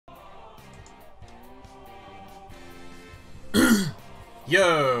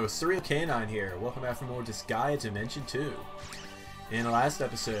Yo, Surreal Canine here. Welcome back for more Disgaea Dimension 2. In the last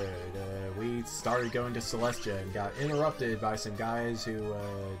episode, we started going to Celestia and got interrupted by some guys who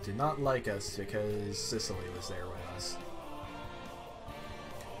did not like us because Sicily was there with us.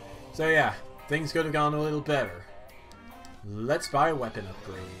 So yeah, things could have gone a little better. Let's buy a weapon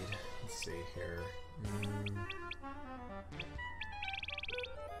upgrade. Let's see here.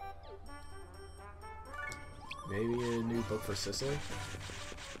 Maybe a new book for Sicily?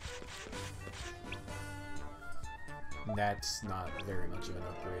 That's not very much of an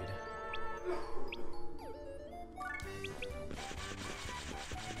upgrade.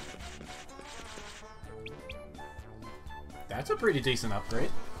 That's a pretty decent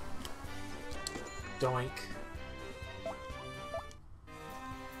upgrade. Doink.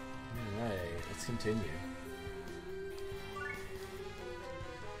 Alright, let's continue.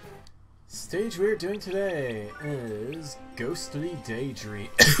 Stage we're doing today is Ghostly Daydream.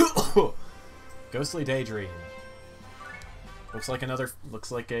 Ghostly Daydream. Looks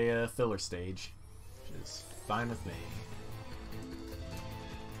like a filler stage, which is fine with me.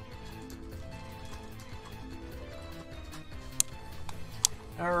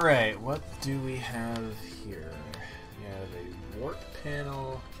 Alright, what do we have here? We have a warp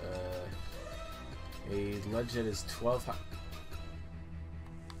panel, a ledge that is 12 high.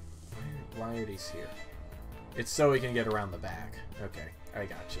 Why are these here? It's so we can get around the back. Okay, I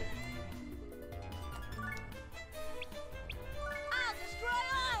gotcha.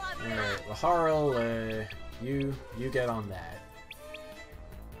 Alright, Laharl, you get on that.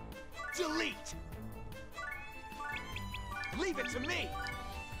 Delete! Leave it to me!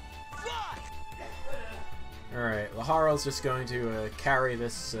 Fly! Alright, Laharl's just going to carry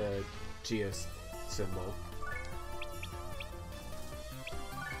this Geos symbol.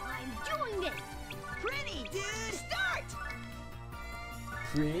 Pretty, dude! Start!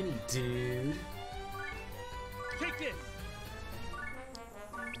 Pretty, dude. Take this!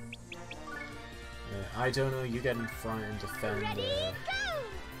 I don't know, you get in front and defend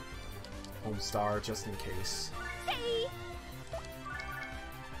Homestar just in case.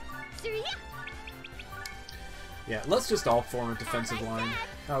 Yeah, let's just all form a defensive line.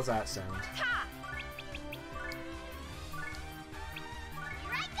 How's that sound?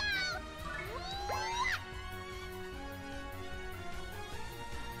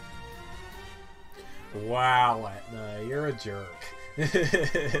 Wow, Etna, you're a jerk.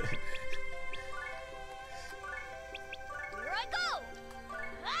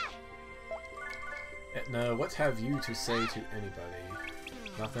 Etna, what have you to say to anybody?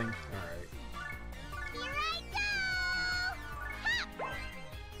 Nothing? Alright.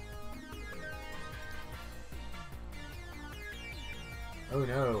 Oh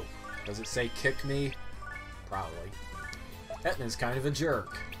no. Does it say kick me? Probably. Etna's kind of a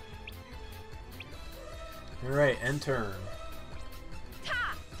jerk. Alright, end turn.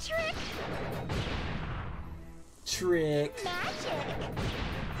 Trick! Trick! Magic!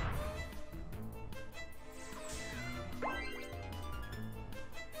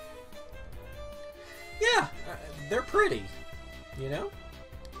 Yeah, they're pretty, you know?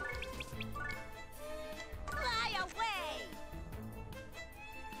 Fly away!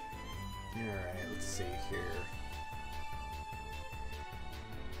 Alright, let's see here.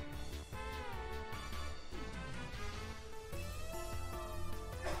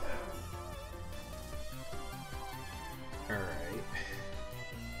 Alright.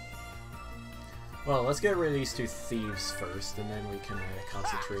 Well, let's get rid of these two thieves first, and then we can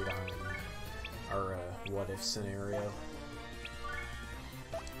concentrate on our what-if scenario.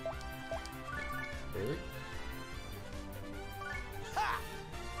 Really?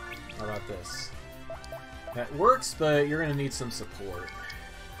 How about this? That works, but you're gonna need some support.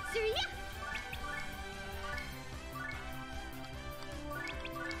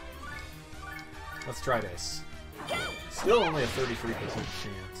 Let's try this. Still only a 33%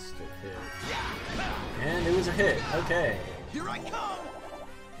 chance to hit. And it was a hit. Okay. Here I come!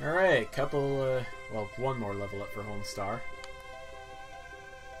 Alright, couple, well, one more level up for Homestar.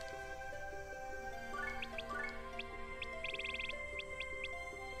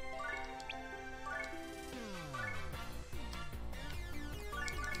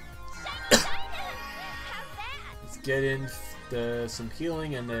 Let's get in some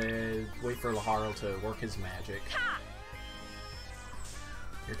healing and wait for Laharl to work his magic.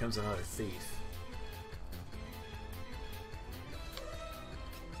 Here comes another thief.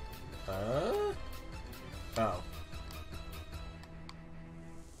 Oh. Oh,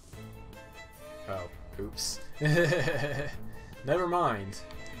 oops. Never mind.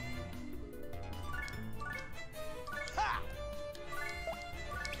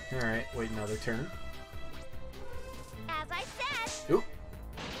 Alright, wait another turn. As I said. Oop.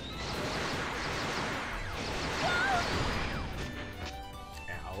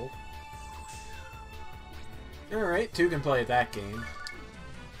 Ow. Alright, 2 can play at that game.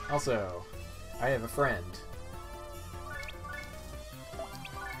 Also, I have a friend.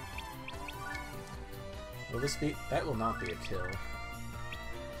 Will this be? That will not be a kill.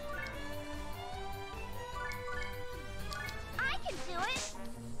 I can do it.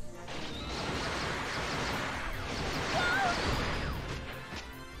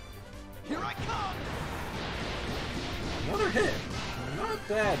 Here I come. Another hit. Not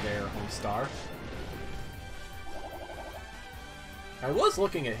bad there, Homestar. I was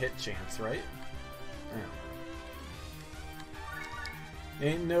looking at hit chance, right? Yeah.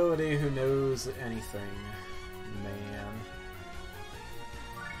 Ain't nobody who knows anything, man.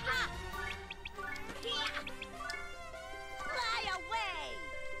 Ha! Yeah! Fly away!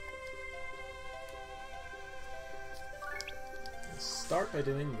 Let's start by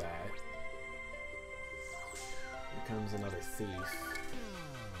doing that. Here comes another thief.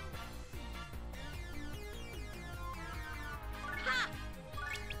 Ha!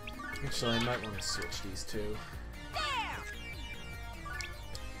 Actually, I might want to switch these two. There!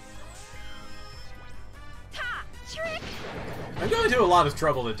 Ta! Trick! I'm going to a lot of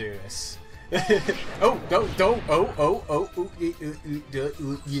trouble to do this. Oh,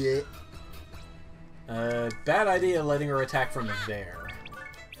 yeah. Bad idea letting her attack from there.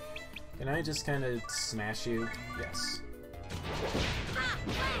 Can I just kind of smash you? Yes. Ha!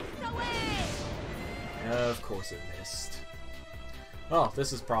 Blast away! Of course it missed. Oh,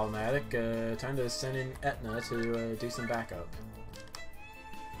 this is problematic. Time to send in Etna to do some backup.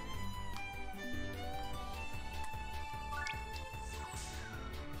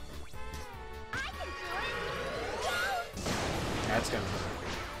 That's gonna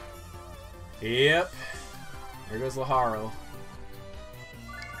hurt. Yep. There goes Laharo.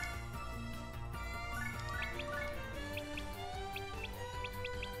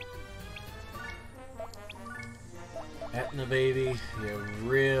 Etna, baby, you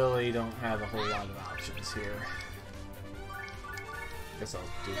really don't have a whole lot of options here. Guess I'll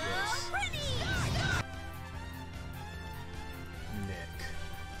do this. Nick.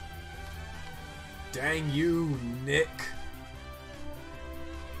 Dang you, Nick.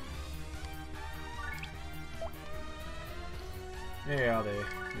 Yeah,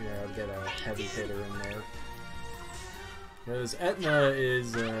 I'll get a heavy hitter in there. Because Etna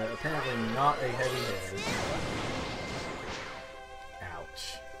is apparently not a heavy hitter. Ouch.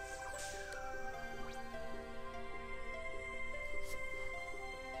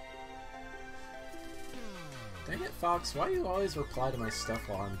 Dang it, Fox, why do you always reply to my stuff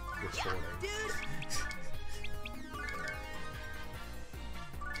while I'm recording?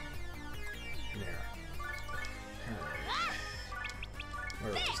 There.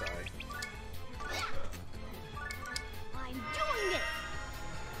 Where was I? I'm doing it!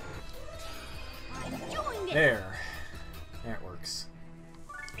 I'm doing it! There. That works.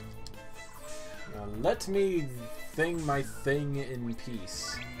 Now let me thing my thing in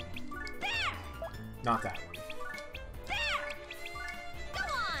peace. There! Not that one. There! Go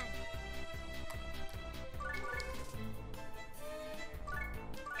on!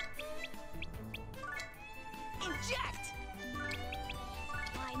 Inject!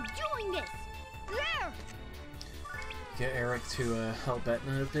 I'm doing this! There! Get Eric to help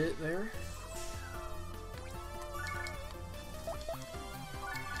Etna a bit there.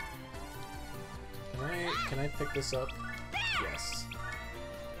 Can I pick this up? Yes.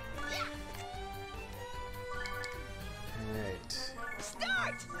 Alright.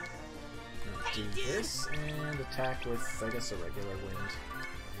 Start! Do this and attack with, I guess, a regular wind.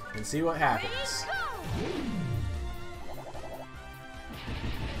 And see what happens.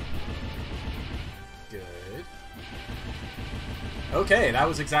 Good. Okay, that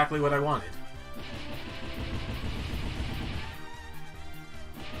was exactly what I wanted.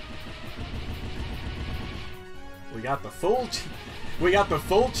 We got the full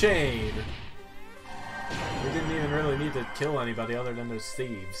chain. We didn't even really need to kill anybody other than those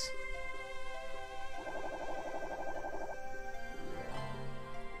thieves.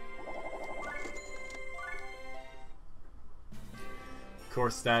 Of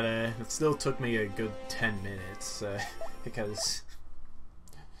course, that it still took me a good 10 minutes because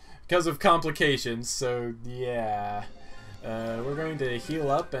of complications. So yeah, we're going to heal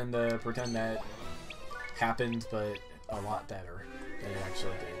up and pretend that happened, but a lot better than it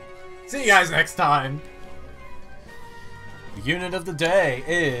actually did. See you guys next time! The unit of the day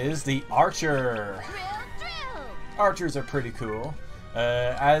is the Archer. Drill, drill! Archers are pretty cool.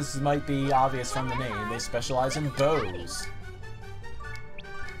 As might be obvious from the name, they specialize in bows.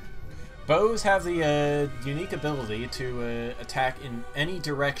 Bows have the unique ability to attack in any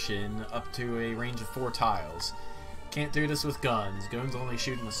direction up to a range of 4 tiles. Can't do this with guns. Guns only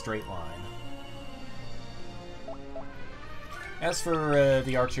shoot in a straight line. As for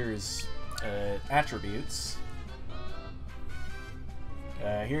the archer's attributes,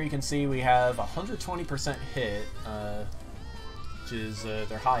 here you can see we have 120% hit, which is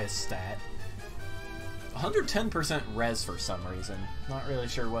their highest stat. 110% res for some reason. Not really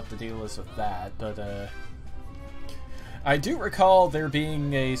sure what the deal is with that, but I do recall there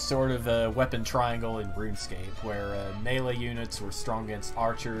being a sort of weapon triangle in RuneScape, where melee units were strong against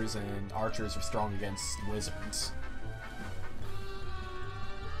archers, and archers were strong against wizards.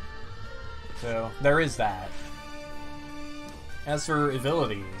 So, there is that. As for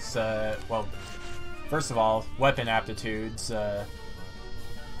abilities, well, first of all, weapon aptitudes,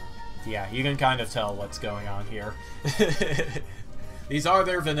 yeah, you can kind of tell what's going on here. These are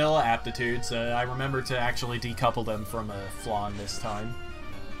their vanilla aptitudes. I remember to actually decouple them from a flawn this time.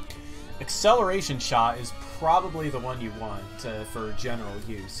 Acceleration Shot is probably the one you want for general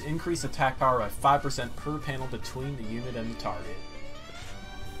use. Increase attack power by 5% per panel between the unit and the target.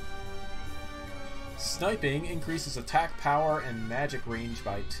 Sniping increases attack power and magic range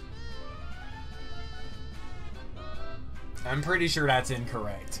by 2. I'm pretty sure that's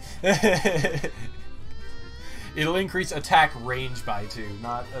incorrect. It'll increase attack range by 2,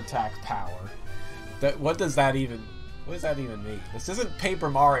 not attack power. What does that even mean? This isn't Paper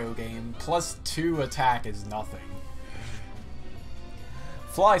Mario game. Plus 2 attack is nothing.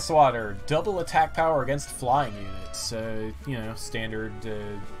 Fly Swatter, double attack power against flying units. You know, standard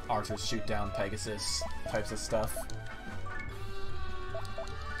archers shoot down Pegasus types of stuff.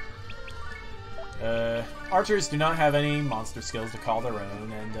 Archers do not have any monster skills to call their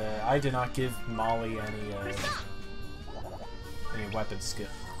own, and I did not give Molly any weapon skill.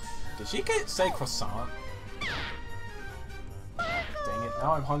 Did she say croissant? Dang it,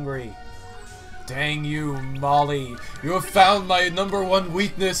 now I'm hungry. Dang you, Molly. You have found my #1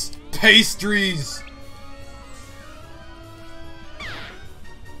 weakness, pastries!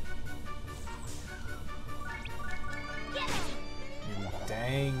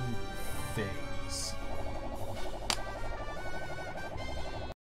 Dang